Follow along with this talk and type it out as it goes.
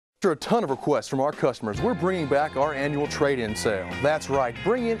After a ton of requests from our customers, we're bringing back our annual trade-in sale. That's right,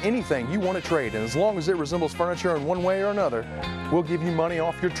 bring in anything you want to trade, and as long as it resembles furniture in one way or another, we'll give you money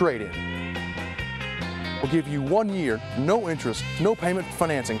off your trade-in. We'll give you 1 year, no interest, no payment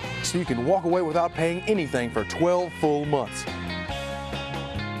financing, so you can walk away without paying anything for 12 full months.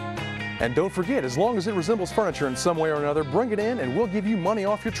 And don't forget, as long as it resembles furniture in some way or another, bring it in and we'll give you money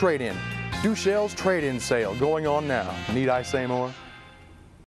off your trade-in. Duschell's trade-in sale going on now. Need I say more?